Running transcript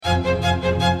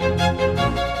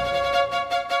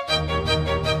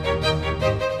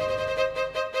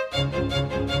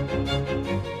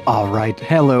All right,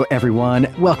 hello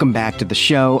everyone. Welcome back to the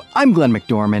show. I'm Glenn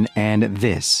McDorman, and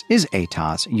this is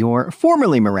ATOS, your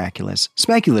formerly miraculous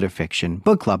speculative fiction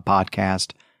book club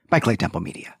podcast by Clay Temple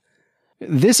Media.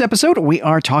 This episode, we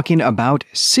are talking about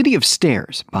City of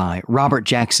Stairs by Robert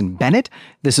Jackson Bennett.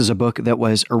 This is a book that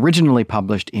was originally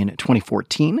published in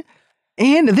 2014.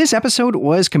 And this episode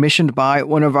was commissioned by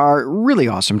one of our really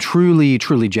awesome, truly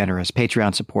generous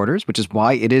Patreon supporters, which is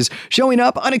why it is showing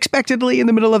up unexpectedly in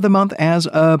the middle of the month as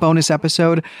a bonus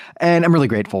episode. And I'm really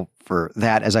grateful for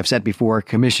that. As I've said before,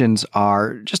 commissions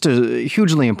are just a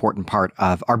hugely important part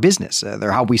of our business.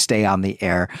 They're how we stay on the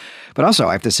air. But also,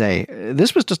 I have to say,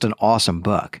 this was just an awesome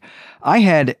book. I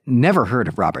had never heard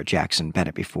of Robert Jackson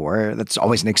Bennett before. That's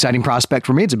always an exciting prospect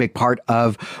for me. It's a big part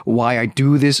of why I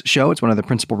do this show. It's one of the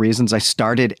principal reasons I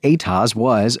started ATOS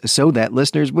was so that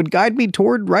listeners would guide me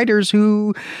toward writers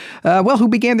who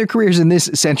began their careers in this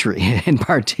century in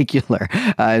particular.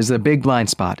 Is a big blind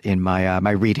spot in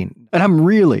my reading. And I'm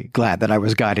really glad that I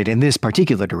was guided in this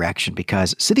particular direction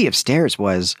because City of Stairs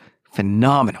was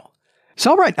phenomenal.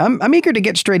 So, all right, I'm eager to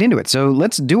get straight into it, so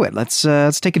let's do it. Let's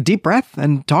take a deep breath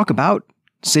and talk about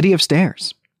City of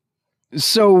Stairs.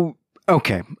 So,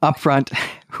 okay, up front,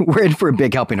 we're in for a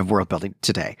big helping of world building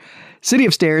today. City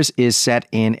of Stairs is set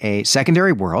in a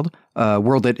secondary world, a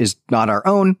world that is not our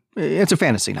own. It's a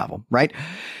fantasy novel, right?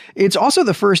 It's also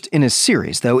the first in a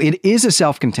series, though it is a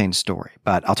self-contained story,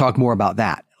 but I'll talk more about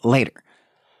that later.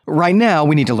 Right now,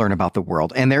 we need to learn about the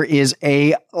world, and there is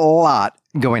a lot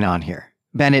going on here.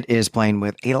 Bennett is playing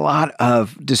with a lot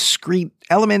of discrete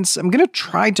elements. I'm going to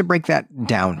try to break that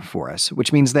down for us,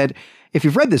 which means that if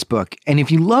you've read this book and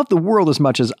if you love the world as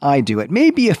much as I do, it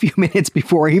may be a few minutes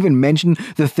before I even mention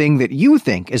the thing that you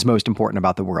think is most important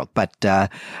about the world, but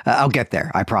I'll get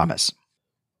there, I promise.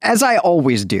 As I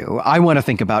always do, I want to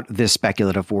think about this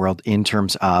speculative world in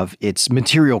terms of its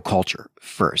material culture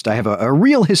first. I have a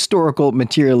real historical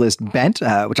materialist bent,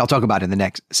 which I'll talk about in the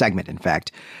next segment, in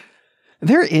fact.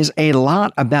 There is a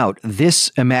lot about this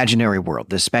imaginary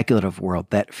world, this speculative world,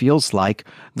 that feels like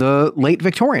the late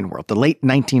Victorian world, the late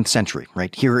 19th century,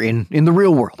 right here in the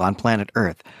real world on planet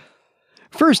Earth.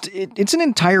 First, it's an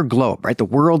entire globe, right? The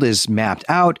world is mapped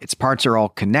out, its parts are all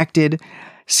connected.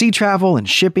 Sea travel and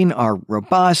shipping are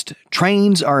robust,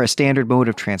 trains are a standard mode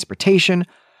of transportation,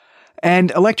 and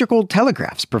electrical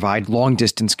telegraphs provide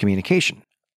long-distance communication.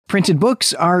 Printed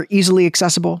books are easily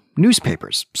accessible.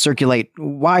 Newspapers circulate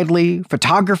widely.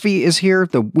 Photography is here,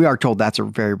 though we are told that's a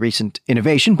very recent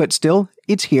innovation, but still,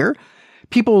 it's here.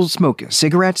 People smoke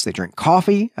cigarettes, they drink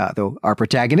coffee, though our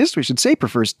protagonist, we should say,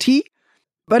 prefers tea.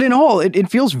 But in all, it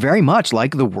feels very much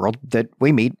like the world that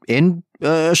we meet in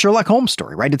a Sherlock Holmes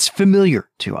story, right? It's familiar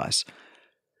to us.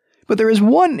 But there is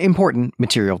one important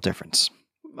material difference.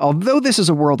 Although this is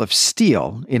a world of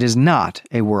steel, it is not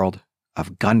a world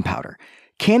of gunpowder.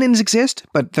 Cannons exist,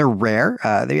 but they're rare.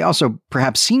 They also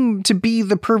perhaps seem to be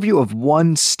the purview of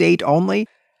one state only.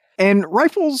 And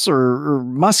rifles or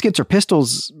muskets or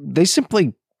pistols, they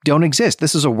simply don't exist.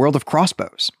 This is a world of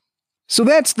crossbows. So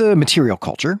that's the material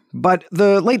culture, but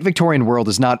the late Victorian world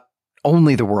is not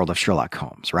only the world of Sherlock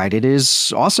Holmes, right? It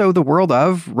is also the world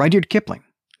of Rudyard Kipling.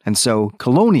 And so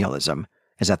colonialism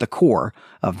is at the core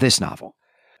of this novel.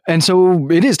 And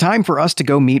so it is time for us to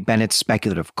go meet Bennett's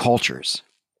speculative cultures.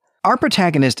 Our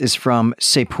protagonist is from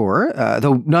Saipur,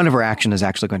 though none of her action is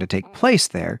actually going to take place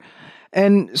there.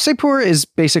 And Saipur is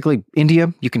basically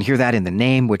India. You can hear that in the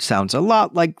name, which sounds a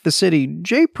lot like the city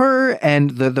Jaipur,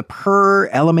 and the Pur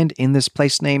element in this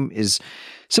place name is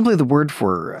simply the word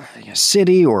for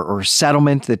city or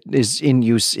settlement that is in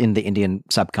use in the Indian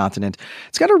subcontinent.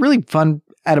 It's got a really fun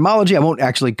etymology. I won't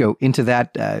actually go into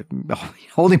that,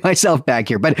 holding myself back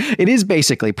here, but it is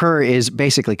basically, Pur is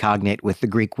basically cognate with the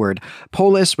Greek word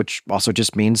polis, which also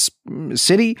just means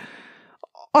city.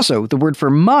 Also, the word for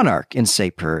monarch in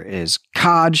Saipur is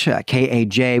Kaj,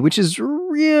 K-A-J, which is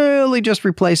really just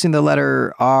replacing the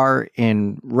letter R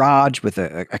in Raj with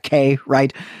a K,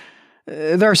 right?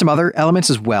 There are some other elements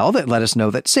as well that let us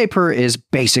know that Saipur is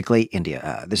basically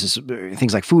India. This is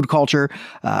things like food culture,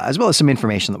 as well as some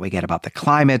information that we get about the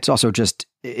climate, also just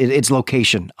its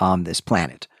location on this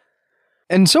planet.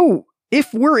 And so,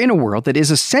 if we're in a world that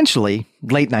is essentially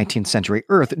late 19th century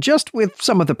Earth, just with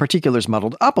some of the particulars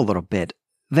muddled up a little bit,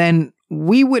 then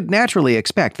we would naturally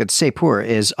expect that Saipur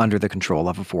is under the control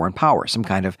of a foreign power, some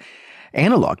kind of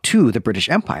analog to the British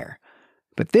Empire.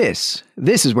 But this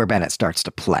is where Bennett starts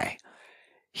to play.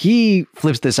 He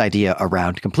flips this idea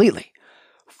around completely.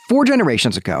 4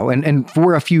 generations ago, and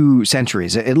for a few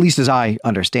centuries, at least as I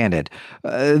understand it,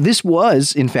 this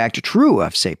was, in fact, true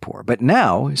of Saipur. But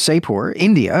now, Saipur,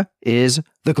 India, is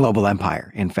the global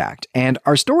empire, in fact. And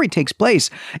our story takes place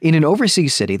in an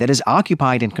overseas city that is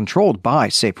occupied and controlled by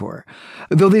Saipur.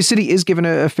 Though this city is given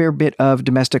a fair bit of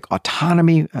domestic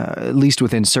autonomy, at least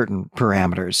within certain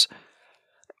parameters.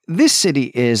 This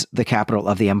city is the capital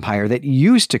of the empire that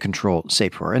used to control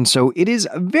Saipur, and so it is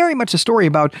very much a story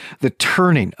about the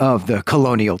turning of the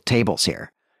colonial tables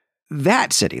here.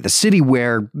 That city, the city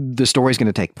where the story is going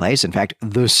to take place, in fact,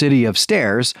 the city of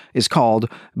stairs, is called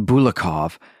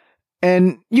Bulakov.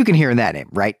 And you can hear in that name,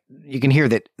 right? You can hear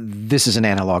that this is an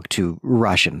analog to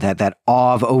Russian, that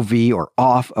OV, OV, or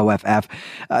OFF, OFF.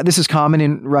 This is common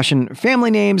in Russian family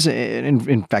names.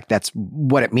 In fact, that's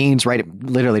what it means, right? It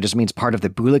literally just means part of the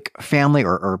Bulik family,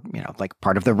 or like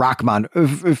part of the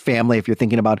Rachman family, if you're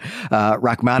thinking about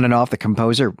Rachmaninoff, the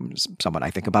composer, someone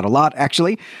I think about a lot,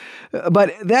 actually.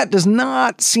 But that does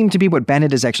not seem to be what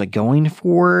Bennett is actually going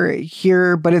for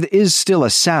here, but it is still a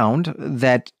sound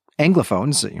that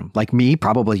Anglophones, like me,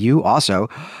 probably you also,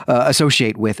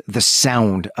 associate with the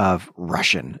sound of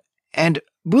Russian. And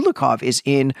Bulakov is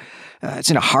it's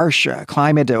in a harsh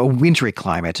climate, a wintry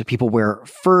climate. People wear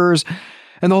furs,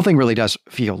 and the whole thing really does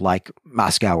feel like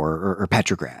Moscow or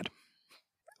Petrograd.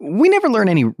 We never learn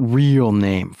any real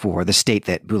name for the state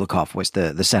that Bulakov was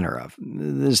the center of.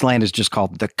 This land is just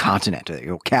called the continent,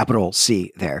 capital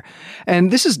C there.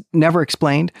 And this is never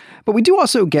explained, but we do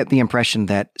also get the impression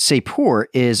that Saipur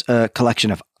is a collection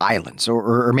of islands,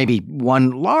 or maybe one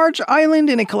large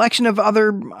island in a collection of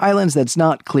other islands that's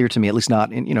not clear to me, at least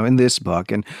not in this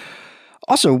book. And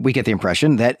also, we get the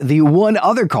impression that the one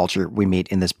other culture we meet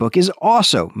in this book is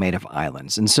also made of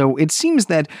islands. And so it seems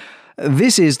that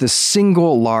this is the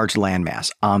single large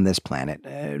landmass on this planet.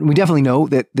 We definitely know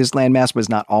that this landmass was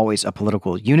not always a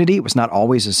political unity. It was not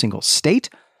always a single state.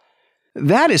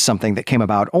 That is something that came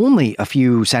about only a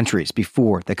few centuries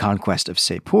before the conquest of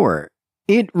Saipur.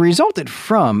 It resulted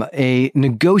from a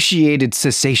negotiated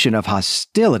cessation of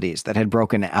hostilities that had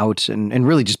broken out and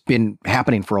really just been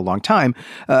happening for a long time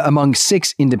among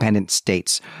 6 independent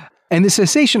states. And the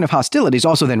cessation of hostilities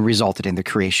also then resulted in the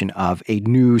creation of a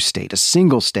new state, a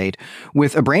single state,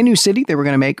 with a brand new city they were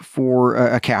going to make for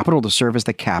a capital to serve as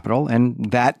the capital,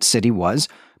 and that city was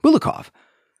Bulakov.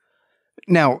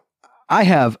 Now, I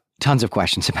have tons of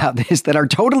questions about this that are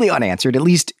totally unanswered, at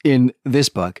least in this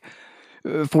book.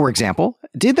 For example,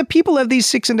 did the people of these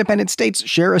 6 independent states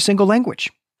share a single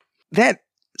language? That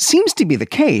seems to be the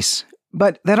case.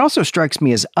 But that also strikes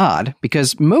me as odd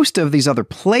because most of these other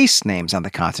place names on the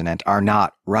continent are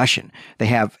not Russian. They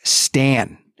have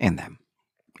Stan in them.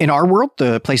 In our world,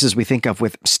 the places we think of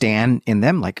with Stan in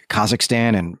them, like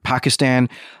Kazakhstan and Pakistan,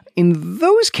 in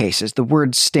those cases, the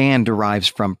word Stan derives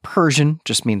from Persian,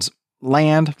 just means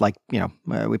land, like,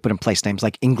 we put in place names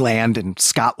like England and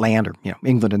Scotland, or,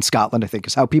 England and Scotland, I think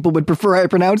is how people would prefer I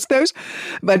pronounce those.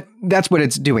 But that's what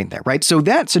it's doing there, right? So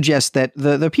that suggests that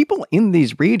the people in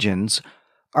these regions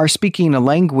are speaking a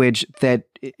language that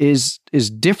is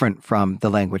different from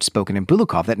the language spoken in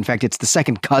Bulakov, that in fact it's the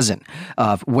second cousin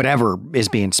of whatever is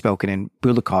being spoken in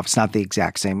Bulakov. It's not the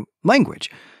exact same language.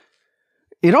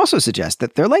 It also suggests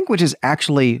that their language is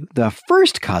actually the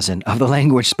first cousin of the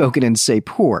language spoken in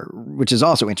Saipur, which is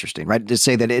also interesting, right? To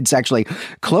say that it's actually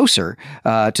closer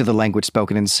to the language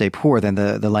spoken in Saipur than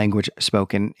the language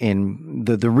spoken in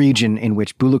the region in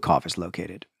which Bulakov is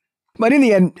located. But in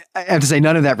the end, I have to say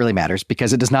none of that really matters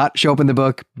because it does not show up in the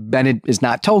book. Bennett is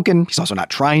not Tolkien. He's also not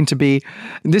trying to be.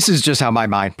 This is just how my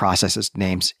mind processes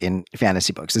names in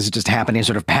fantasy books. This is just happening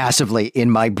sort of passively in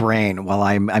my brain while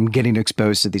I'm getting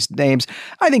exposed to these names.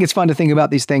 I think it's fun to think about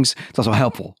these things. It's also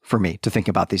helpful for me to think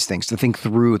about these things, to think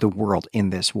through the world in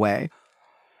this way.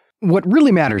 What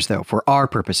really matters, though, for our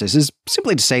purposes is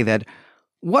simply to say that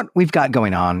what we've got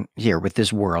going on here with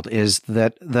this world is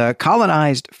that the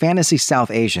colonized fantasy South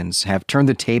Asians have turned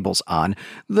the tables on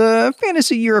the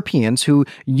fantasy Europeans who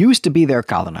used to be their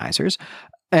colonizers,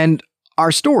 and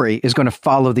our story is going to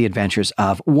follow the adventures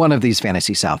of one of these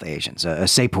fantasy South Asians, a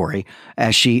Saipuri,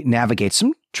 as she navigates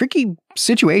some tricky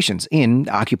situations in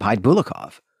occupied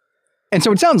Bulakov. And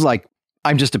so it sounds like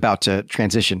I'm just about to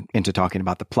transition into talking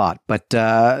about the plot, but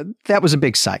that was a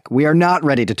big psych. We are not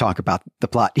ready to talk about the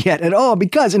plot yet at all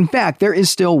because, in fact, there is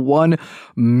still one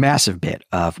massive bit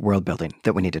of world building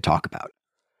that we need to talk about.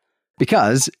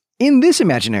 Because in this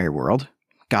imaginary world,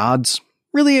 gods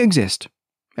really exist,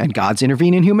 and gods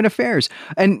intervene in human affairs,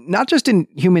 and not just in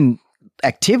human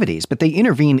activities, but they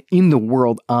intervene in the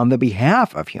world on the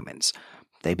behalf of humans.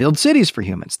 They build cities for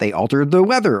humans. They alter the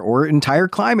weather or entire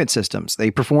climate systems.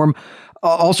 They perform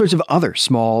all sorts of other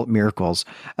small miracles.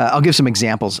 I'll give some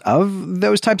examples of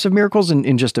those types of miracles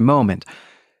in just a moment.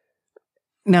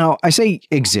 Now, I say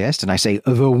exist and I say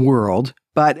the world,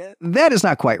 but that is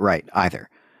not quite right either.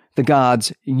 The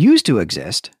gods used to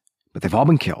exist, but they've all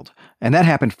been killed, and that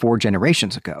happened 4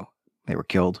 generations ago. They were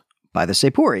killed by the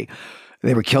Seppuri.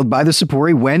 They were killed by the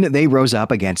Seppuri when they rose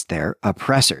up against their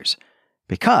oppressors,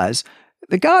 because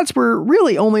the gods were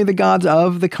really only the gods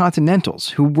of the Continentals,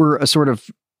 who were a sort of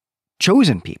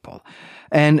chosen people.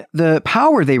 And the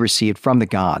power they received from the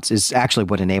gods is actually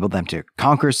what enabled them to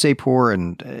conquer Seppur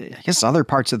and I guess other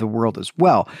parts of the world as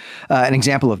well. An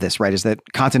example of this, right, is that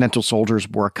Continental soldiers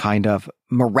wore a kind of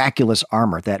miraculous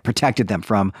armor that protected them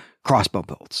from crossbow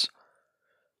bolts.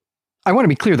 I want to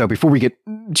be clear, though, before we get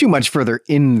too much further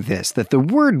in this, that the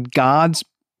word gods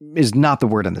is not the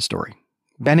word in the story.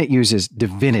 Bennett uses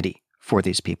divinity for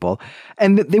these people,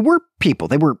 and they were people.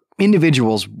 They were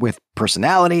individuals with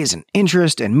personalities and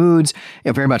interest and moods,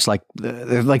 very much like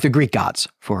the Greek gods,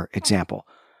 for example.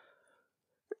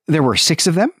 There were 6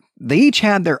 of them. They each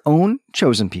had their own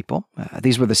chosen people.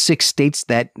 These were the 6 states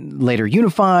that later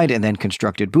unified and then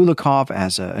constructed Bulakov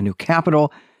as a new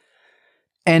capital.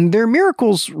 And their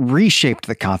miracles reshaped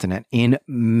the continent in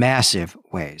massive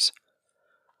ways.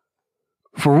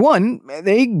 For one,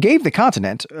 they gave the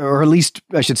continent, or at least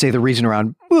I should say the region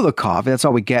around Bulakov, that's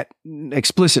all we get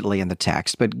explicitly in the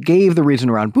text, but gave the region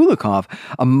around Bulakov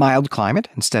a mild climate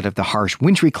instead of the harsh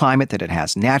wintry climate that it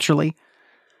has naturally.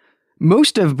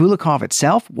 Most of Bulakov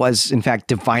itself was, in fact,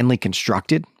 divinely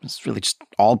constructed. It's really just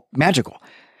all magical.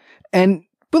 And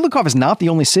Bulakov is not the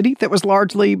only city that was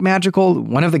largely magical.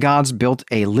 One of the gods built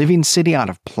a living city out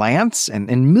of plants,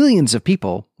 and millions of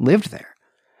people lived there.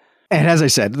 And as I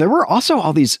said, there were also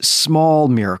all these small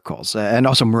miracles and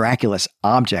also miraculous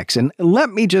objects. And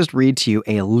let me just read to you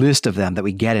a list of them that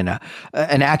we get in an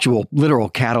actual literal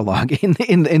catalog in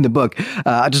the book.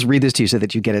 I'll just read this to you so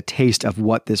that you get a taste of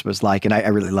what this was like. And I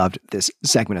really loved this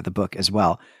segment of the book as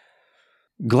well.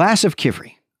 Glass of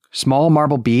Kivri, small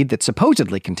marble bead that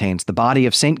supposedly contains the body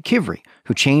of Saint Kivri,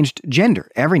 who changed gender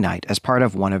every night as part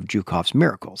of one of Zhukov's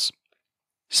miracles.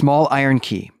 Small iron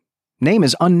key, name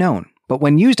is unknown. But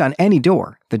when used on any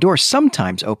door, the door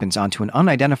sometimes opens onto an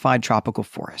unidentified tropical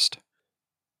forest.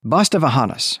 Bust of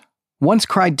Ahanas once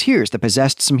cried tears that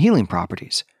possessed some healing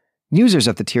properties. Users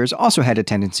of the tears also had a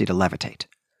tendency to levitate.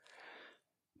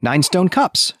 9 stone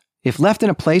cups. If left in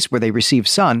a place where they receive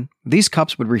sun, these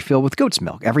cups would refill with goat's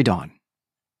milk every dawn.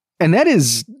 And that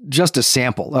is just a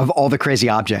sample of all the crazy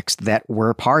objects that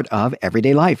were part of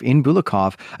everyday life in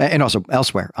Bulakov and also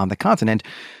elsewhere on the continent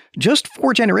just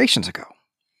 4 generations ago.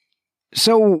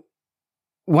 So,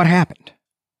 what happened?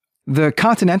 The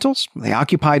Continentals, they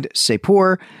occupied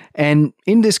Seppur, and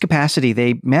in this capacity,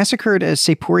 they massacred a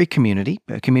Seppuri community,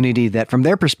 a community that, from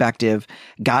their perspective,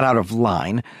 got out of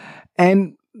line.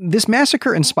 And this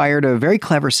massacre inspired a very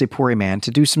clever Seppuri man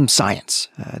to do some science,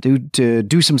 to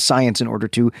do some science in order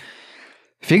to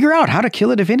figure out how to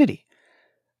kill a divinity.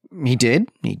 He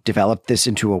did. He developed this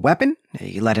into a weapon.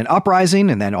 He led an uprising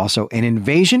and then also an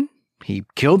invasion. He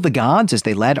killed the gods as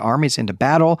they led armies into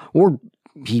battle, or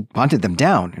he hunted them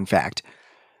down, in fact.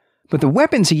 But the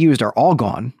weapons he used are all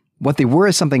gone. What they were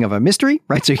is something of a mystery,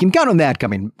 right? So you can count on that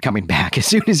coming back. As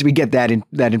soon as we get that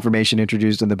information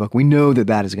introduced in the book, we know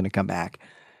that is going to come back.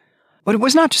 But it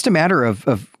was not just a matter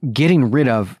of getting rid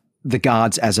of the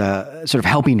gods as a sort of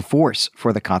helping force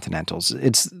for the Continentals.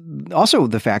 It's also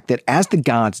the fact that as the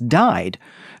gods died,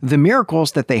 the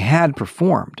miracles that they had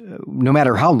performed, no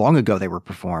matter how long ago they were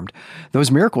performed,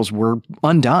 those miracles were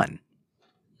undone.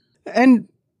 And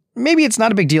maybe it's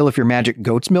not a big deal if your magic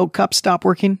goat's milk cups stop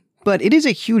working, but it is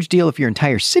a huge deal if your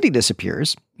entire city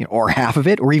disappears, or half of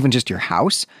it, or even just your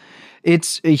house.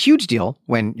 It's a huge deal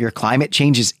when your climate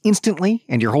changes instantly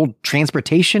and your whole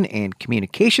transportation and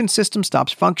communication system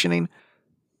stops functioning.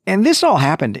 And this all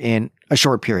happened in a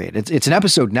short period. It's an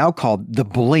episode now called The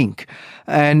Blink.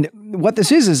 And what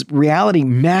this is reality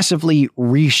massively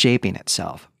reshaping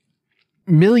itself.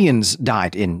 Millions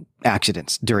died in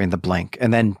accidents during the blink.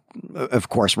 And then, of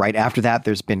course, right after that,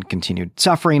 there's been continued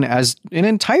suffering as an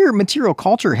entire material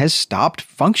culture has stopped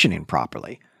functioning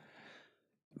properly.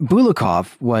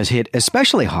 Bulakov was hit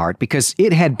especially hard because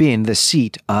it had been the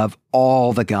seat of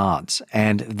all the gods,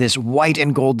 and this white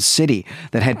and gold city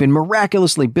that had been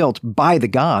miraculously built by the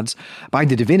gods, by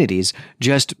the divinities,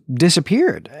 just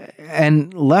disappeared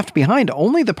and left behind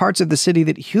only the parts of the city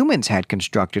that humans had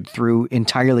constructed through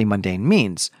entirely mundane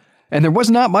means. And there was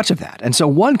not much of that. And so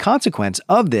one consequence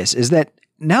of this is that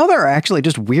now there are actually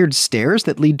just weird stairs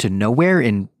that lead to nowhere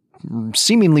in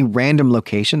seemingly random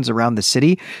locations around the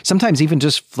city, sometimes even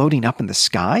just floating up in the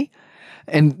sky.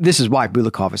 And this is why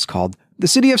Bulakov is called the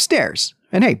City of Stairs.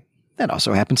 And hey, that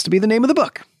also happens to be the name of the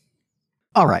book.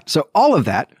 All right, so all of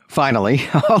that finally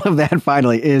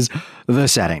is the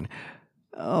setting.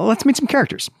 Let's meet some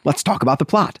characters. Let's talk about the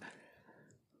plot.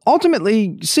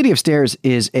 Ultimately, City of Stairs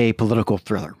is a political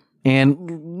thriller.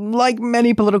 And like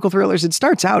many political thrillers, it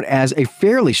starts out as a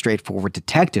fairly straightforward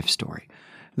detective story.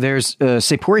 There's a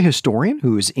Seipuri historian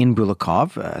who's in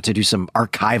Bulakov to do some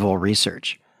archival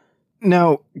research.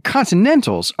 Now,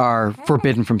 Continentals are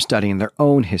forbidden from studying their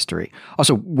own history.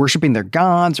 Also, worshiping their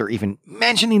gods or even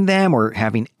mentioning them or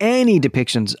having any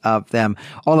depictions of them,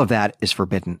 all of that is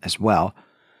forbidden as well.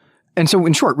 And so,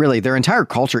 in short, really, their entire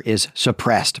culture is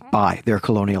suppressed by their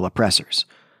colonial oppressors.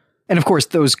 And of course,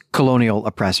 those colonial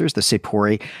oppressors, the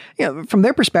Seipuri, from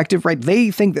their perspective, right,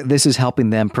 they think that this is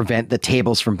helping them prevent the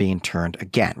tables from being turned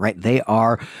again, right? They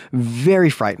are very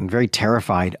frightened, very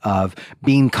terrified of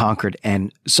being conquered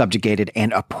and subjugated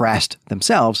and oppressed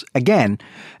themselves again.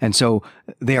 And so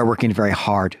they are working very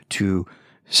hard to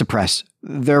suppress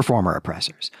their former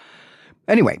oppressors.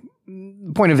 Anyway,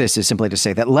 the point of this is simply to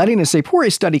say that letting a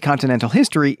Seipuri study continental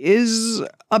history is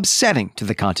upsetting to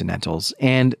the Continentals,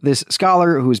 and this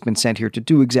scholar who's been sent here to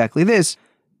do exactly this,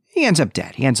 he ends up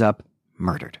dead. He ends up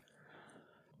murdered.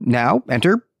 Now,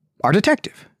 enter our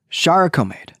detective, Shara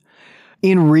Komed.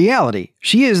 In reality,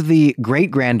 she is the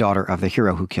great-granddaughter of the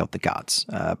hero who killed the gods.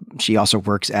 She also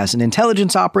works as an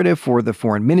intelligence operative for the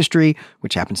foreign ministry,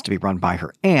 which happens to be run by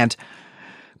her aunt,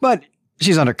 but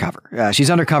she's undercover.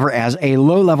 She's undercover as a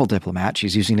low-level diplomat.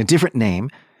 She's using a different name.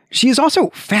 She is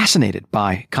also fascinated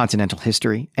by continental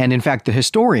history, and in fact, the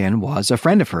historian was a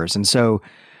friend of hers, and so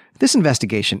this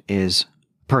investigation is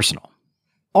personal.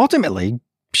 Ultimately,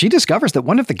 she discovers that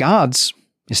one of the gods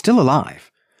is still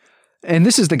alive. And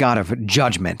this is the god of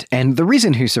judgment, and the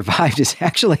reason he survived is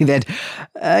actually that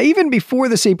even before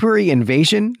the Seipuri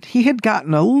invasion, he had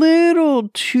gotten a little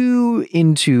too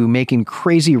into making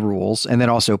crazy rules and then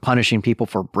also punishing people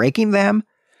for breaking them.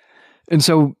 And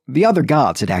so the other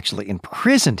gods had actually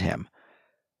imprisoned him.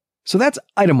 So that's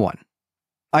item one.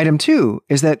 Item two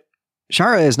is that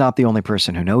Shara is not the only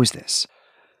person who knows this.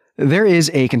 There is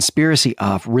a conspiracy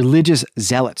of religious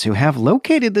zealots who have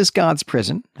located this god's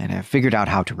prison and have figured out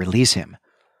how to release him.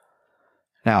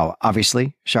 Now,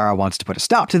 obviously, Shara wants to put a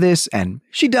stop to this, and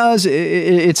she does.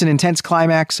 It's an intense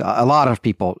climax. A lot of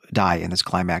people die in this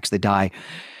climax. They die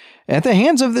at the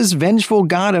hands of this vengeful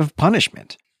god of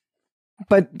punishment.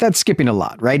 But that's skipping a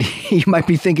lot, right? You might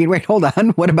be thinking, wait, hold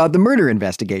on, what about the murder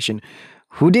investigation?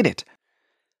 Who did it?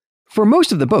 For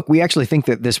most of the book, we actually think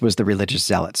that this was the religious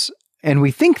zealots. And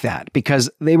we think that because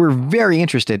they were very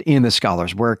interested in the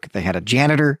scholar's work. They had a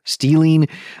janitor stealing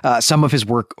some of his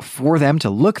work for them to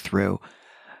look through.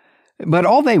 But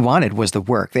all they wanted was the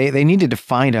work. They needed to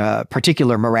find a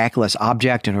particular miraculous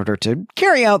object in order to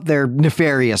carry out their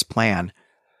nefarious plan.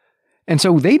 And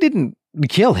so they didn't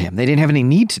kill him. They didn't have any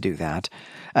need to do that.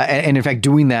 And in fact,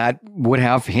 doing that would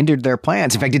have hindered their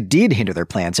plans. In fact, it did hinder their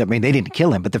plans. I mean, they didn't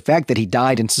kill him, but the fact that he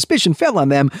died and suspicion fell on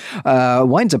them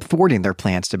winds up thwarting their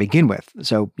plans to begin with.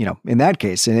 So, in that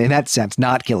case, in that sense,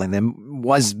 not killing them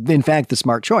was, in fact, the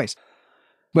smart choice.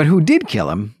 But who did kill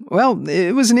him? Well,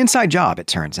 it was an inside job, it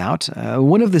turns out.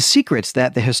 One of the secrets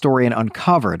that the historian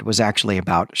uncovered was actually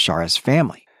about Shara's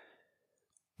family.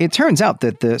 It turns out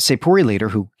that the Seipuri leader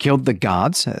who killed the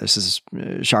gods, this is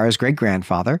Shara's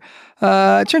great-grandfather,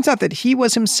 it turns out that he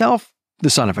was himself the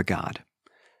son of a god.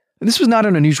 This was not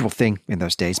an unusual thing in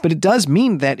those days, but it does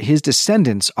mean that his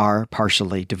descendants are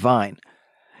partially divine.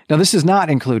 Now, this does not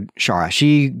include Shara.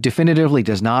 She definitively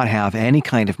does not have any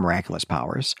kind of miraculous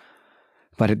powers,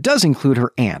 but it does include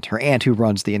her aunt who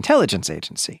runs the intelligence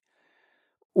agency.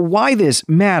 Why this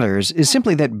matters is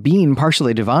simply that being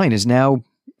partially divine is now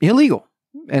illegal.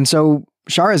 And so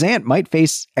Shara's aunt might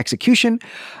face execution,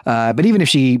 but even if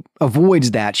she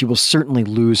avoids that, she will certainly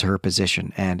lose her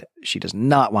position, and she does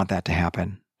not want that to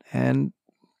happen. And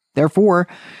therefore,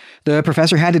 the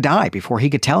professor had to die before he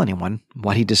could tell anyone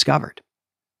what he discovered.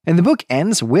 And the book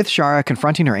ends with Shara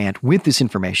confronting her aunt with this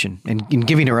information and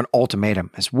giving her an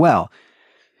ultimatum as well.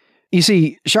 You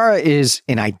see, Shara is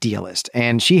an idealist,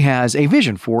 and she has a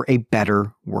vision for a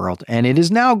better world, and it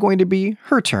is now going to be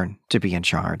her turn to be in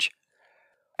charge.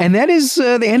 And that is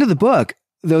the end of the book,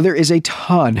 though there is a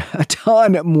ton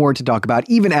more to talk about,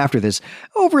 even after this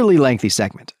overly lengthy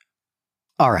segment.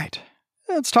 All right,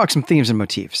 let's talk some themes and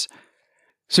motifs.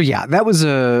 So yeah, that was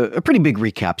a pretty big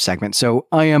recap segment, so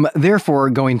I am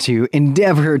therefore going to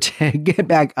endeavor to get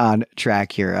back on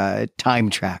track here,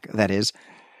 time track, that is.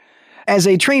 As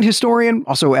a trained historian,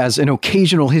 also as an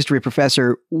occasional history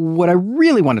professor, what I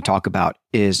really want to talk about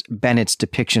is Bennett's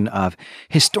depiction of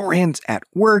historians at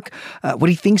work, what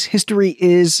he thinks history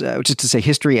is, which is to say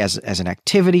history as an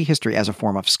activity, history as a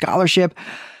form of scholarship.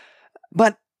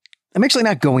 But I'm actually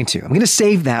not going to. I'm going to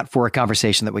save that for a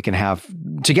conversation that we can have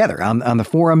together on the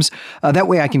forums. That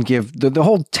way I can give the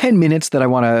whole 10 minutes that I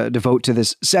want to devote to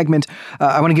this segment.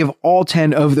 I want to give all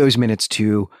 10 of those minutes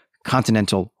to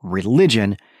continental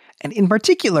religion, and in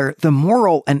particular, the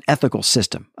moral and ethical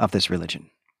system of this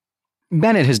religion.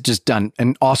 Bennett has just done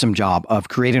an awesome job of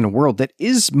creating a world that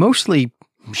is mostly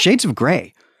shades of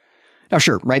gray. Now,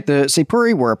 sure, right, the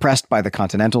Seipuri were oppressed by the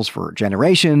Continentals for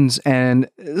generations, and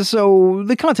so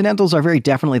the Continentals are very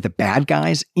definitely the bad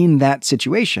guys in that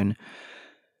situation.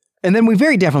 And then we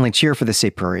very definitely cheer for the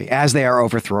Seipuri as they are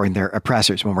overthrowing their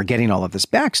oppressors when we're getting all of this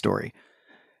backstory.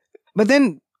 But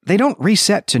then they don't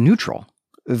reset to neutral.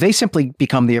 They simply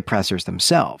become the oppressors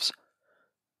themselves.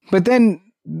 But then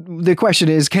the question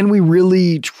is, can we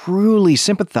really, truly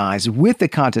sympathize with the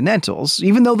Continentals?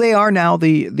 Even though they are now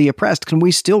the oppressed, can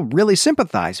we still really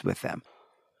sympathize with them?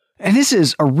 And this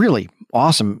is a really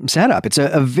awesome setup. It's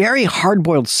a very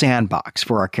hard-boiled sandbox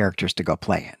for our characters to go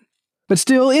play in. But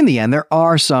still, in the end, there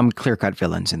are some clear-cut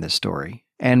villains in this story,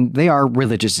 and they are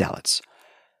religious zealots.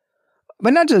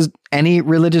 But not just any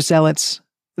religious zealots.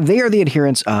 They are the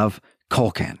adherents of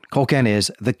Kulkan. Kulkan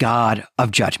is the god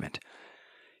of judgment.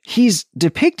 He's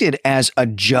depicted as a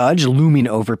judge looming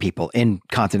over people in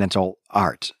continental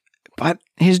art, but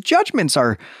his judgments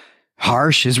are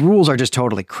harsh. His rules are just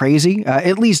totally crazy.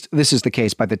 At least this is the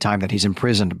case by the time that he's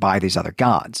imprisoned by these other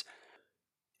gods.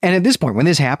 And at this point, when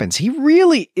this happens, he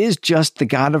really is just the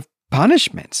god of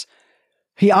punishments.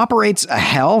 He operates a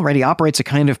hell, right? He operates a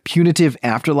kind of punitive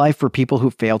afterlife for people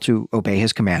who fail to obey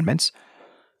his commandments.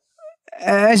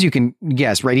 As you can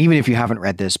guess, right, even if you haven't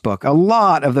read this book, a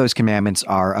lot of those commandments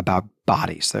are about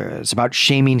bodies. It's about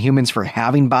shaming humans for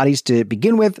having bodies to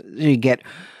begin with. You get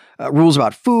rules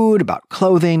about food, about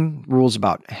clothing, rules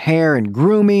about hair and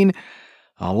grooming,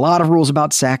 a lot of rules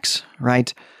about sex,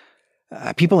 right?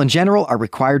 People in general are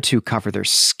required to cover their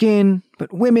skin,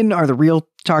 but women are the real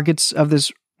targets of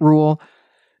this rule.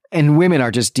 And women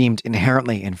are just deemed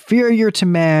inherently inferior to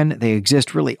men. They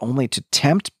exist really only to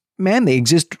tempt men. They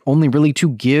exist only really to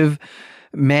give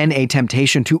men a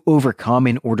temptation to overcome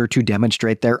in order to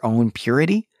demonstrate their own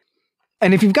purity.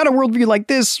 And if you've got a worldview like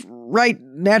this, right,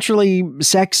 naturally,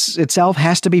 sex itself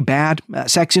has to be bad.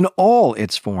 Sex in all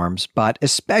its forms, but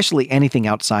especially anything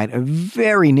outside a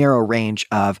very narrow range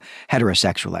of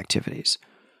heterosexual activities.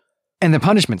 And the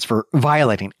punishments for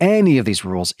violating any of these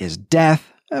rules is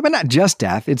death. But not just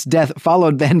death. It's death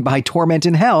followed then by torment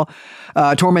in hell.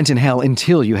 Torment in hell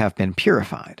until you have been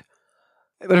purified.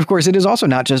 But of course, it is also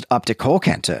not just up to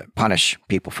Kulkan to punish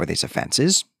people for these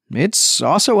offenses. It's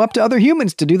also up to other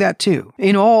humans to do that too.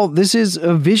 In all, this is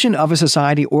a vision of a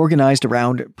society organized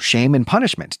around shame and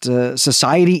punishment. It's a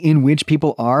society in which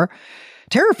people are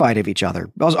terrified of each other,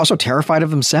 also terrified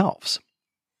of themselves.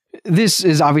 This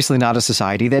is obviously not a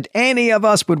society that any of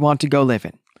us would want to go live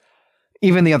in.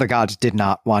 Even the other gods did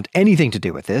not want anything to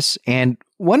do with this, and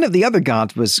one of the other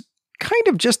gods was kind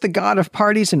of just the god of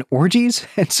parties and orgies,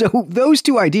 and so those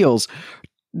two ideals,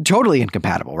 totally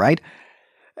incompatible, right?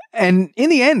 And in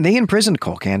the end, they imprisoned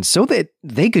Kulkan so that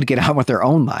they could get on with their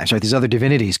own lives, right? These other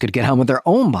divinities could get on with their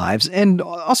own lives, and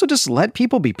also just let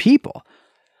people be people.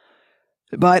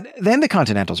 But then the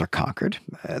Continentals are conquered,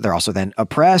 they're also then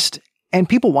oppressed, and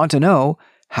people want to know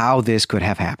how this could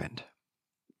have happened.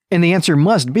 And the answer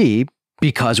must be,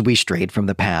 because we strayed from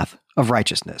the path of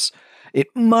righteousness. It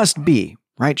must be,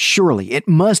 right? Surely, it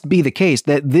must be the case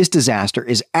that this disaster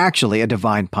is actually a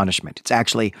divine punishment. It's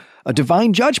actually a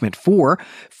divine judgment for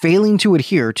failing to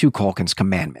adhere to Kulkan's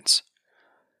commandments.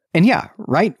 And yeah,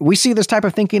 right? We see this type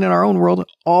of thinking in our own world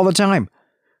all the time.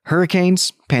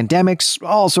 Hurricanes, pandemics,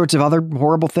 all sorts of other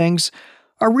horrible things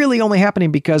are really only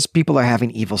happening because people are having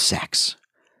evil sex.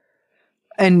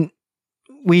 And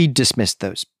we dismiss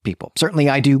those people. Certainly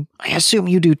I do. I assume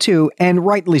you do too, and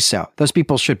rightly so. Those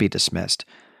people should be dismissed.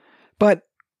 But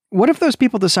what if those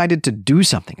people decided to do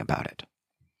something about it?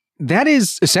 That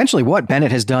is essentially what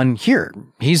Bennett has done here.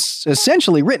 He's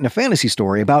essentially written a fantasy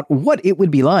story about what it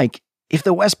would be like if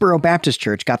the Westboro Baptist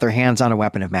Church got their hands on a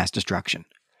weapon of mass destruction.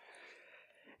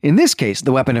 In this case,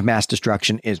 the weapon of mass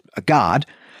destruction is a god,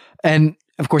 and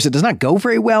of course it does not go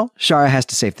very well. Shara has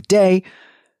to save the day.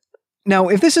 Now,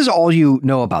 if this is all you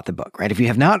know about the book, right, if you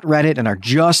have not read it and are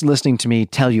just listening to me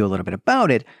tell you a little bit about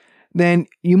it, then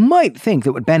you might think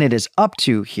that what Bennett is up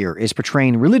to here is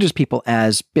portraying religious people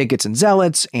as bigots and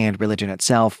zealots and religion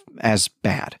itself as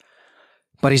bad.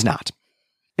 But he's not.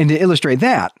 And to illustrate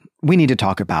that, we need to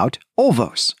talk about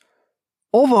Olvos.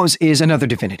 Olvos is another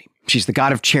divinity. She's the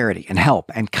god of charity and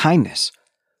help and kindness.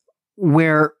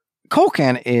 Where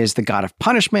Kulkan is the god of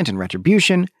punishment and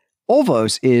retribution,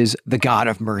 Olvos is the god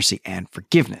of mercy and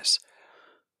forgiveness.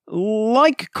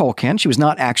 Like Kulkan, she was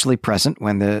not actually present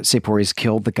when the Seporis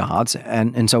killed the gods,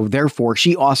 and so therefore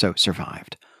she also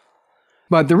survived.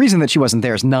 But the reason that she wasn't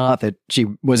there is not that she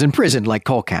was imprisoned like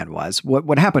Kulkan was.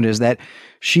 What happened is that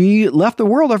she left the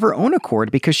world of her own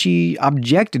accord because she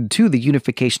objected to the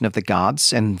unification of the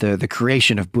gods and the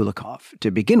creation of Bulakov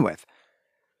to begin with.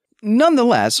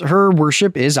 Nonetheless, her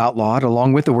worship is outlawed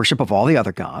along with the worship of all the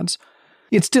other gods.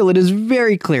 Yet still, it is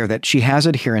very clear that she has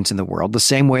adherents in the world the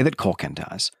same way that Kulkan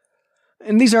does.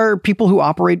 And these are people who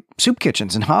operate soup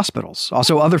kitchens and hospitals,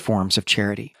 also other forms of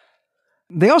charity.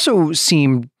 They also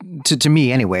seem, to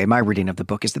me anyway, my reading of the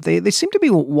book is that they seem to be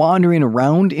wandering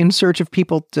around in search of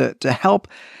people to help.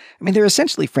 I mean, they're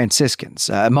essentially Franciscans,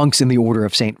 monks in the order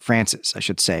of St. Francis, I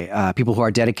should say, people who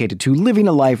are dedicated to living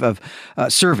a life of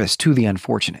service to the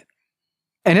unfortunate.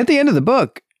 And at the end of the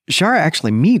book, Shara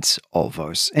actually meets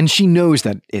Olvos, and she knows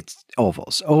that it's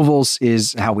Olvos. Olvos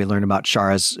is how we learn about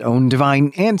Shara's own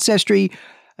divine ancestry.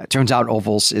 Turns out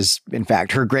Olvos is, in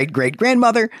fact, her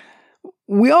great-great-grandmother.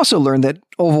 We also learn that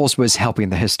Olvos was helping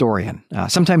the historian,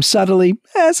 sometimes subtly,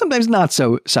 sometimes not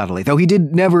so subtly, though he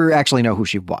did never actually know who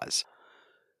she was.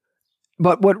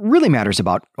 But what really matters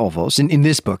about Olvos, in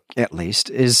this book at least,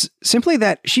 is simply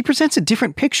that she presents a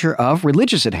different picture of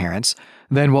religious adherence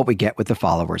than what we get with the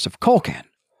followers of Kulkan.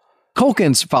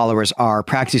 Kulkan's followers are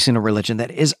practicing a religion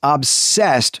that is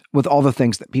obsessed with all the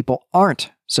things that people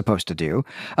aren't supposed to do,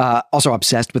 also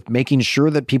obsessed with making sure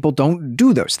that people don't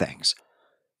do those things.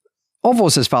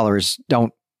 Olvos' followers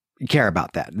don't care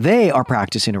about that. They are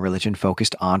practicing a religion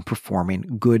focused on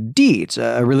performing good deeds,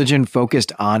 a religion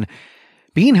focused on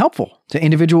being helpful to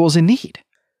individuals in need.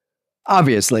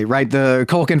 Obviously, right, the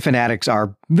Kulkan fanatics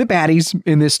are the baddies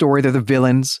in this story. They're the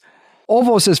villains.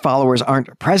 Olvos' followers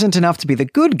aren't present enough to be the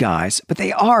good guys, but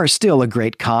they are still a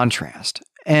great contrast.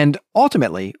 And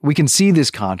ultimately, we can see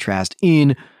this contrast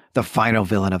in the final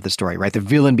villain of the story, right? The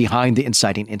villain behind the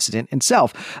inciting incident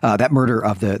itself, that murder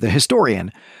of the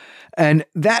historian. And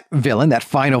that villain, that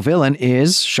final villain,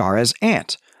 is Shara's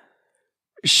aunt.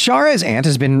 Shara's aunt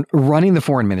has been running the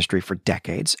foreign ministry for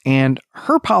decades, and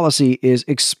her policy is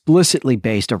explicitly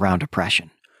based around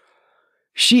oppression.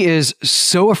 She is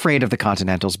so afraid of the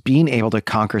Continentals being able to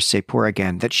conquer Sepur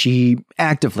again that she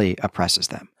actively oppresses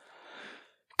them.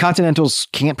 Continentals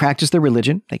can't practice their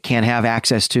religion. They can't have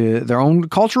access to their own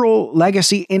cultural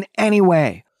legacy in any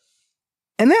way.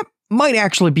 And that might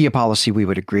actually be a policy we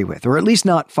would agree with, or at least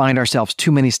not find ourselves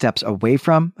too many steps away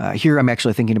from. Here I'm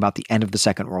actually thinking about the end of the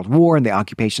Second World War and the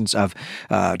occupations of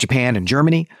Japan and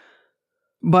Germany.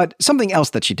 But something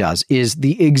else that she does is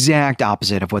the exact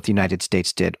opposite of what the United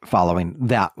States did following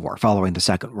that war, following the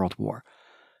Second World War.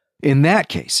 In that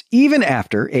case, even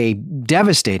after a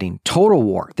devastating total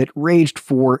war that raged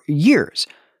for years,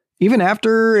 even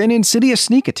after an insidious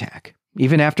sneak attack,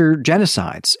 even after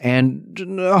genocides and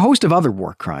a host of other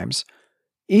war crimes,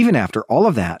 even after all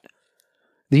of that,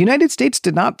 the United States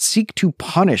did not seek to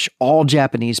punish all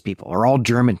Japanese people or all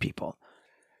German people.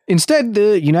 Instead,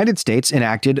 the United States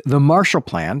enacted the Marshall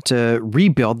Plan to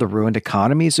rebuild the ruined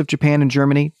economies of Japan and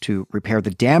Germany, to repair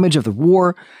the damage of the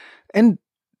war, and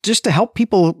just to help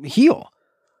people heal.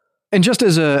 And just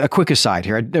as a quick aside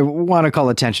here, I want to call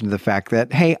attention to the fact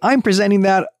that, hey, I'm presenting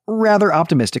that rather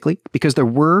optimistically because there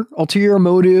were ulterior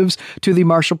motives to the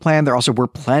Marshall Plan. There also were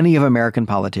plenty of American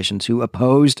politicians who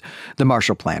opposed the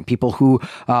Marshall Plan, people who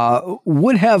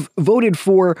would have voted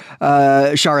for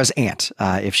Shara's aunt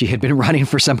if she had been running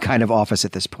for some kind of office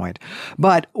at this point.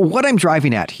 But what I'm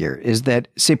driving at here is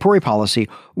that Sepuri policy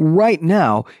right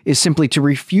now is simply to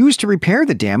refuse to repair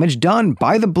the damage done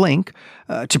by the blink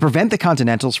to prevent the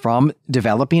Continentals from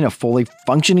developing a fully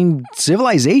functioning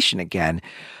civilization again.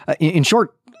 In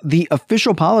short, the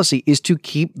official policy is to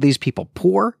keep these people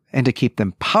poor and to keep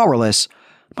them powerless,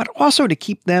 but also to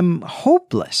keep them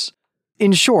hopeless.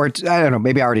 In short, I don't know,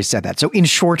 maybe I already said that. So in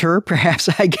shorter, perhaps,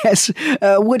 I guess,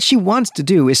 what she wants to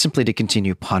do is simply to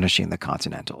continue punishing the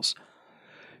Continentals.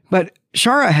 But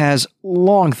Shara has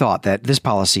long thought that this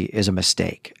policy is a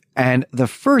mistake. And the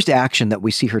first action that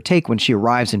we see her take when she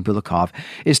arrives in Bulakov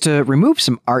is to remove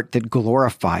some art that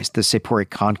glorifies the Sepuri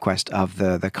conquest of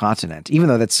the continent, even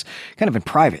though that's kind of in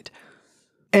private.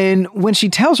 And when she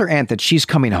tells her aunt that she's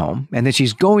coming home and that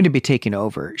she's going to be taking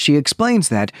over, she explains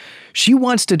that she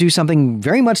wants to do something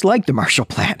very much like the Marshall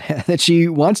Plan, that she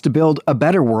wants to build a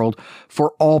better world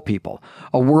for all people,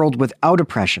 a world without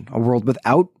oppression, a world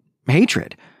without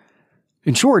hatred.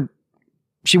 In short,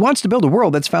 She wants to build a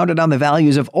world that's founded on the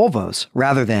values of Olvos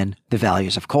rather than the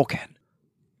values of Kolkan.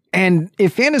 And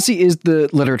if fantasy is the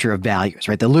literature of values,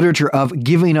 right, the literature of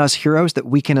giving us heroes that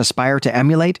we can aspire to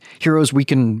emulate, heroes we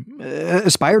can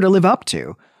aspire to live up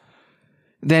to,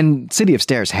 then City of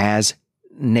Stairs has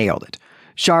nailed it.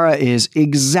 Shara is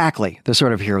exactly the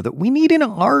sort of hero that we need in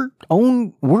our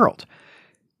own world.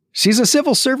 She's a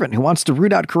civil servant who wants to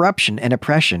root out corruption and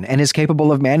oppression and is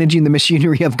capable of managing the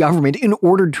machinery of government in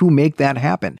order to make that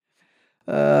happen.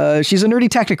 She's a nerdy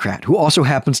technocrat who also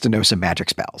happens to know some magic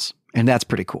spells, and that's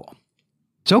pretty cool.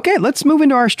 So okay, let's move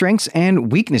into our strengths and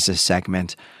weaknesses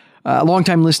segment.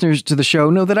 Longtime listeners to the show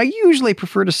know that I usually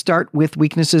prefer to start with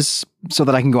weaknesses so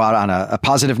that I can go out on a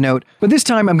positive note. But this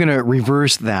time I'm going to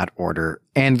reverse that order.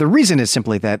 And the reason is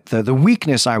simply that the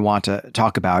weakness I want to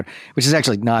talk about, which is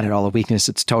actually not at all a weakness,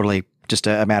 it's totally just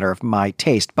a matter of my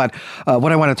taste. But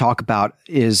what I want to talk about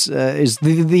is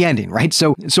the ending, right?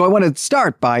 So I want to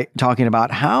start by talking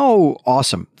about how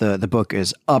awesome the book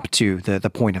is up to the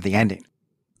point of the ending.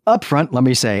 Up front, let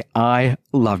me say, I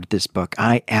loved this book.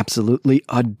 I absolutely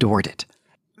adored it.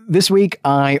 This week,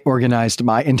 I organized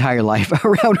my entire life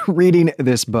around reading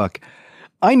this book.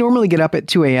 I normally get up at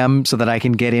 2 a.m. so that I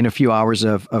can get in a few hours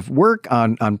of work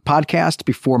on podcast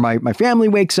before my family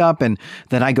wakes up, and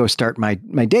then I go start my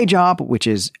day job, which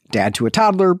is dad to a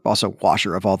toddler, also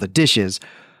washer of all the dishes.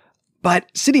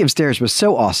 But City of Stairs was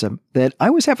so awesome that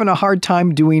I was having a hard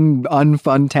time doing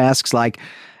unfun tasks like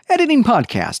editing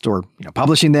podcasts or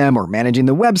publishing them or managing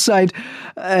the website,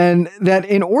 and that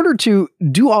in order to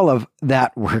do all of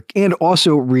that work and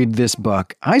also read this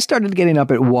book, I started getting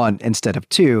up at 1 instead of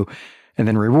 2 and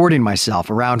then rewarding myself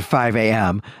around 5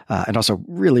 a.m. And also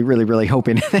really, really, really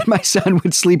hoping that my son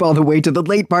would sleep all the way to the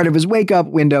late part of his wake-up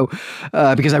window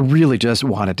because I really just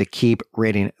wanted to keep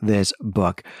reading this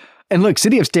book. And look,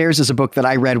 City of Stairs is a book that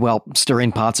I read while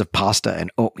stirring pots of pasta and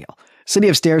oatmeal. City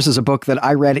of Stairs is a book that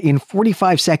I read in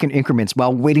 45-second increments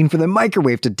while waiting for the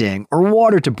microwave to ding or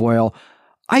water to boil.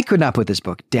 I could not put this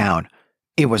book down.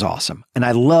 It was awesome, and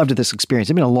I loved this experience.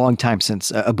 It's been a long time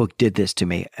since a book did this to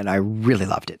me, and I really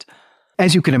loved it.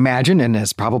 As you can imagine, and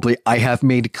as probably I have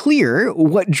made clear,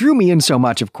 what drew me in so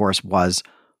much, of course, was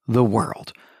the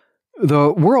world.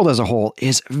 The world as a whole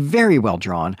is very well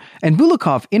drawn, and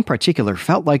Bulakov in particular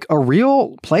felt like a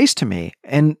real place to me,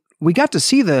 and we got to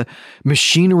see the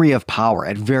machinery of power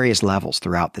at various levels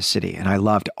throughout the city, and I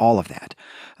loved all of that.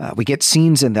 We get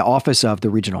scenes in the office of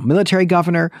the regional military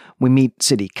governor, we meet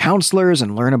city councilors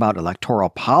and learn about electoral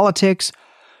politics,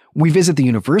 we visit the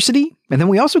university, and then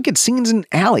we also get scenes in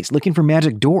alleys looking for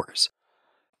magic doors.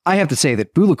 I have to say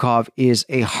that Bulakov is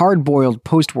a hard-boiled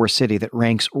post-war city that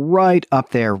ranks right up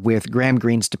there with Graham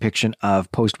Greene's depiction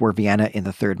of post-war Vienna in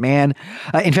The Third Man.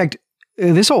 In fact,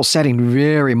 this whole setting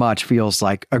very much feels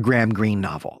like a Graham Greene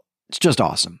novel. It's just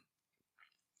awesome.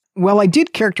 While I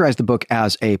did characterize the book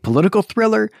as a political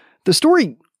thriller, the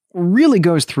story really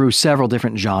goes through several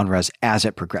different genres as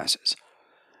it progresses.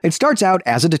 It starts out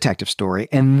as a detective story,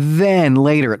 and then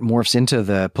later it morphs into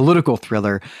the political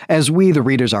thriller as we, the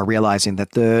readers, are realizing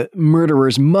that the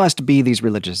murderers must be these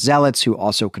religious zealots who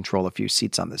also control a few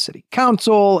seats on the city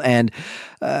council, and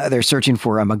they're searching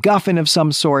for a MacGuffin of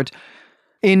some sort.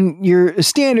 In your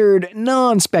standard,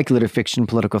 non-speculative fiction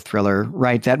political thriller,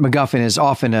 right, that MacGuffin is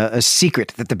often a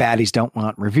secret that the baddies don't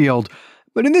want revealed.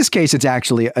 But in this case, it's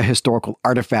actually a historical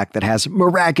artifact that has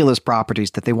miraculous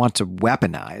properties that they want to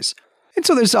weaponize. And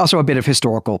so there's also a bit of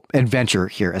historical adventure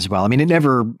here as well. I mean, it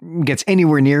never gets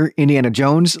anywhere near Indiana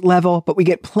Jones level, but we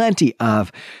get plenty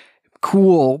of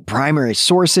cool primary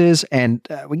sources, and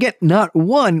we get not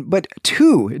one, but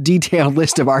 2 detailed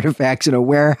list of artifacts in a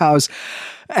warehouse.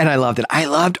 And I loved it. I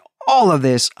loved all of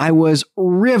this. I was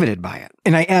riveted by it.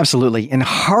 And I absolutely and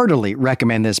heartily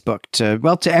recommend this book to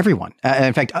everyone.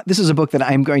 In fact, this is a book that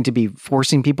I'm going to be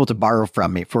forcing people to borrow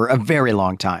from me for a very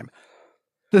long time.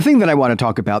 The thing that I want to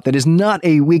talk about that is not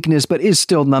a weakness, but is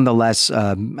still nonetheless,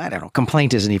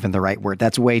 complaint isn't even the right word.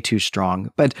 That's way too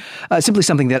strong. But simply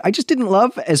something that I just didn't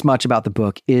love as much about the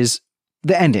book is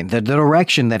the ending, the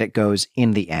direction that it goes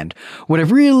in the end. What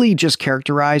I've really just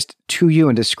characterized to you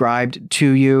and described to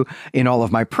you in all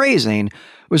of my praising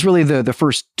was really the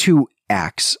first 2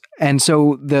 acts. And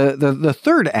so the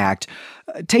third act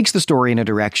takes the story in a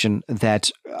direction that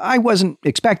I wasn't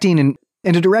expecting, and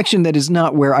in a direction that is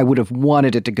not where I would have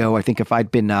wanted it to go, I think, if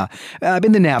I'd been the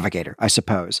navigator, I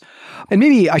suppose. And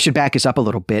maybe I should back us up a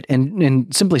little bit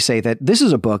and simply say that this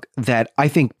is a book that I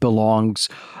think belongs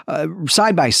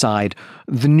side by side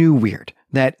the new weird,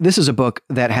 that this is a book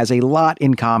that has a lot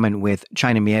in common with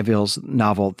China Miéville's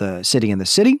novel, The City in the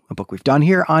City, a book we've done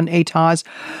here on ATOS.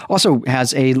 Also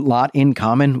has a lot in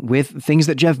common with things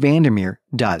that Jeff Vandermeer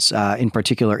does, in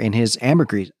particular in his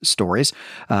Ambergris stories.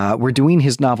 We're doing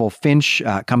his novel Finch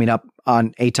coming up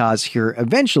on ATOS here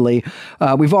eventually.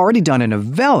 We've already done a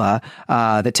novella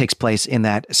that takes place in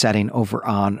that setting over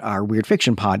on our Weird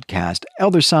Fiction podcast,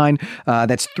 Elder Sign.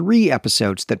 That's 3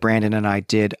 episodes that Brandon and I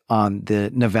did on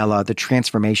the novella, The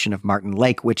Transformation of Martin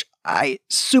Lake, which I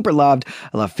super loved.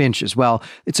 I love Finch as well.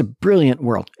 It's a brilliant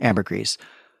world, Ambergris.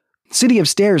 City of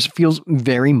Stairs feels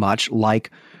very much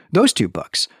like those 2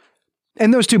 books.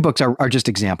 And those 2 books are just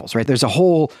examples, right? There's a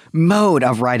whole mode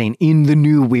of writing in the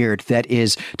new weird that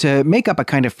is to make up a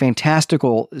kind of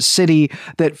fantastical city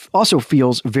that also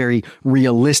feels very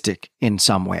realistic in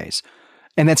some ways.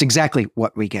 And that's exactly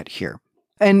what we get here.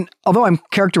 And although I'm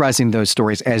characterizing those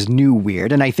stories as new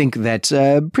weird, and I think that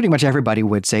pretty much everybody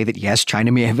would say that yes,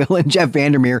 China Miéville and Jeff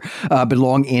Vandermeer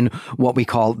belong in what we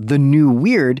call the new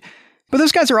weird, but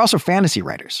those guys are also fantasy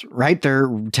writers, right? They're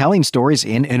telling stories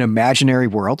in an imaginary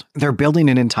world. They're building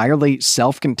an entirely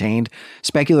self-contained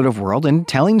speculative world and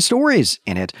telling stories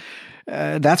in it.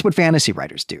 That's what fantasy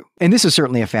writers do. And this is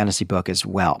certainly a fantasy book as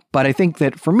well. But I think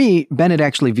that for me, Bennett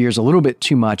actually veers a little bit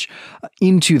too much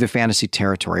into the fantasy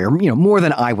territory, or, more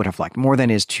than I would have liked, more than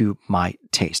is to my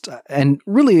taste. And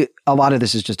really, a lot of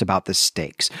this is just about the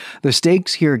stakes. The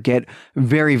stakes here get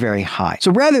very, very high.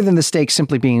 So rather than the stakes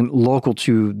simply being local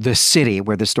to the city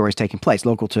where the story is taking place,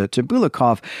 local to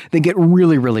Bulakov, they get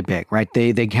really, really big, right?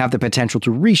 They have the potential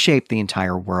to reshape the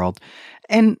entire world.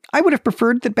 And I would have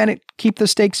preferred that Bennett keep the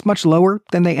stakes much lower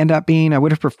than they end up being. I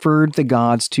would have preferred the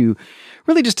gods to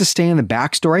really just to stay in the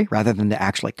backstory rather than to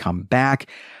actually come back.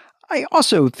 I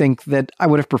also think that I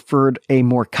would have preferred a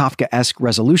more Kafkaesque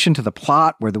resolution to the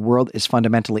plot where the world is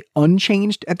fundamentally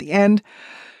unchanged at the end.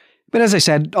 But as I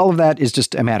said, all of that is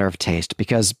just a matter of taste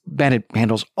because Bennett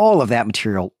handles all of that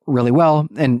material really well.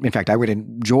 And in fact, I would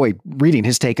enjoy reading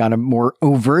his take on a more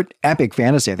overt epic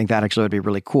fantasy. I think that actually would be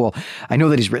really cool. I know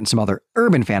that he's written some other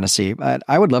urban fantasy, but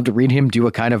I would love to read him do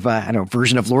a kind of,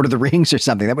 version of Lord of the Rings or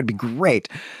something. That would be great.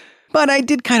 But I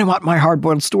did kind of want my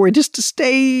hard-boiled story just to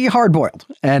stay hard-boiled.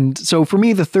 And so for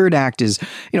me, the third act is,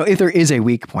 if there is a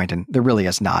weak point, and there really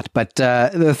is not, but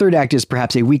the third act is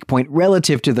perhaps a weak point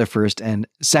relative to the first and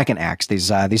second acts,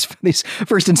 these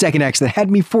first and second acts that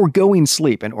had me foregoing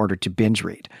sleep in order to binge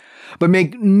read. But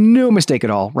make no mistake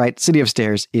at all, right? City of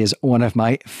Stairs is one of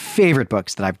my favorite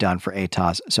books that I've done for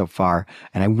ATOS so far,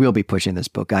 and I will be pushing this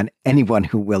book on anyone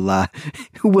who will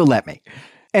let me.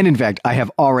 And in fact, I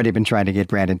have already been trying to get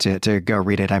Brandon to go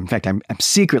read it. I'm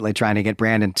secretly trying to get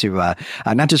Brandon to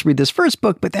not just read this first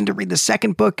book, but then to read the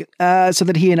second book so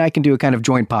that he and I can do a kind of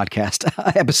joint podcast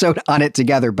episode on it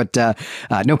together. But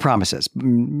no promises.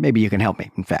 Maybe you can help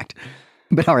me, in fact.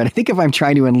 But all right, I think if I'm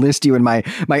trying to enlist you in my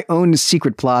own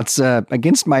secret plots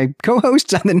against my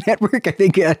co-hosts on the network, I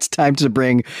think it's time to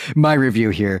bring my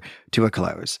review here to a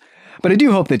close. But I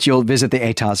do hope that you'll visit the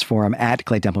ATOS forum at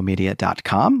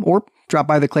claytemplemedia.com or drop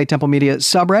by the Clay Temple Media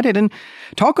subreddit and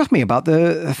talk with me about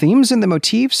the themes and the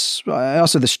motifs,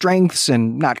 also the strengths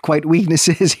and not quite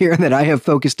weaknesses here that I have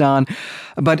focused on,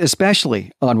 but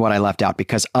especially on what I left out,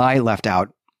 because I left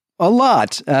out a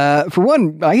lot. For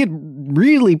one, I had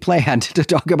really planned to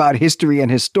talk about history and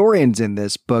historians in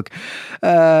this book,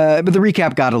 but the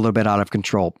recap got a little bit out of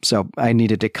control, so I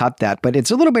needed to cut that. But it's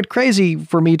a little bit crazy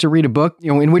for me to read a book,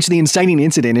 in which the inciting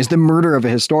incident is the murder of a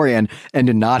historian and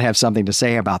to not have something to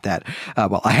say about that.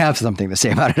 Well, I have something to say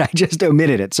about it. I just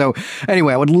omitted it. So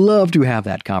anyway, I would love to have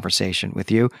that conversation with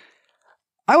you.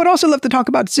 I would also love to talk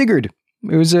about Sigurd,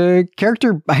 who's a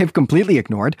character I have completely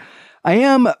ignored. I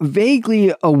am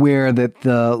vaguely aware that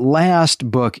the last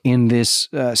book in this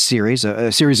series,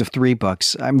 a series of 3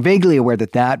 books, I'm vaguely aware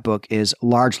that book is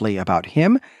largely about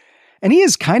him. And he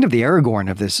is kind of the Aragorn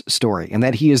of this story, and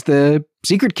that he is the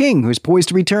secret king who's poised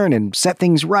to return and set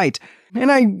things right.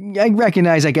 And I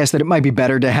recognize, I guess, that it might be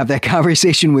better to have that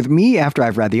conversation with me after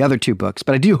I've read the other 2 books,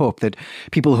 but I do hope that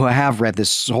people who have read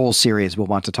this whole series will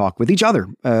want to talk with each other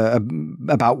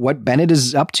about what Bennett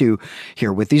is up to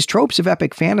here with these tropes of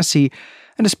epic fantasy,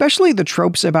 and especially the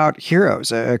tropes about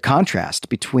heroes, a contrast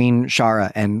between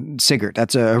Shara and Sigurd.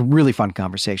 That's a really fun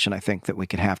conversation, I think, that we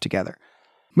could have together.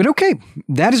 But okay,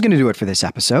 that is going to do it for this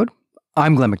episode.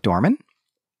 I'm Glenn McDorman.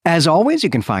 As always, you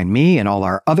can find me and all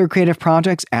our other creative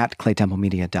projects at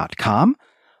claytemplemedia.com.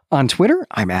 On Twitter,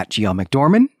 I'm at GL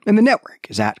McDorman, and the network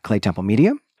is at Clay Temple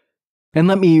Media. And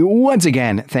let me once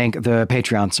again thank the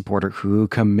Patreon supporter who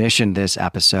commissioned this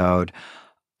episode.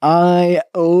 I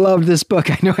loved this book.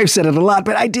 I know I've said it a lot,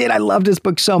 but I did. I loved this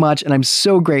book so much, and I'm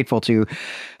so grateful to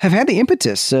have had the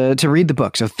impetus to read the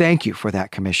book. So thank you for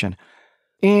that commission.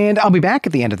 And I'll be back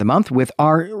at the end of the month with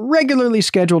our regularly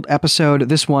scheduled episode,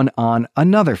 this one on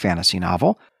another fantasy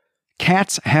novel,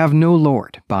 Cats Have No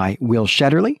Lord by Will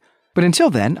Shetterly. But until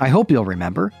then, I hope you'll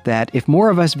remember that if more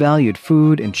of us valued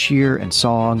food and cheer and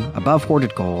song above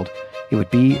hoarded gold, it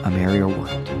would be a merrier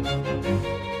world.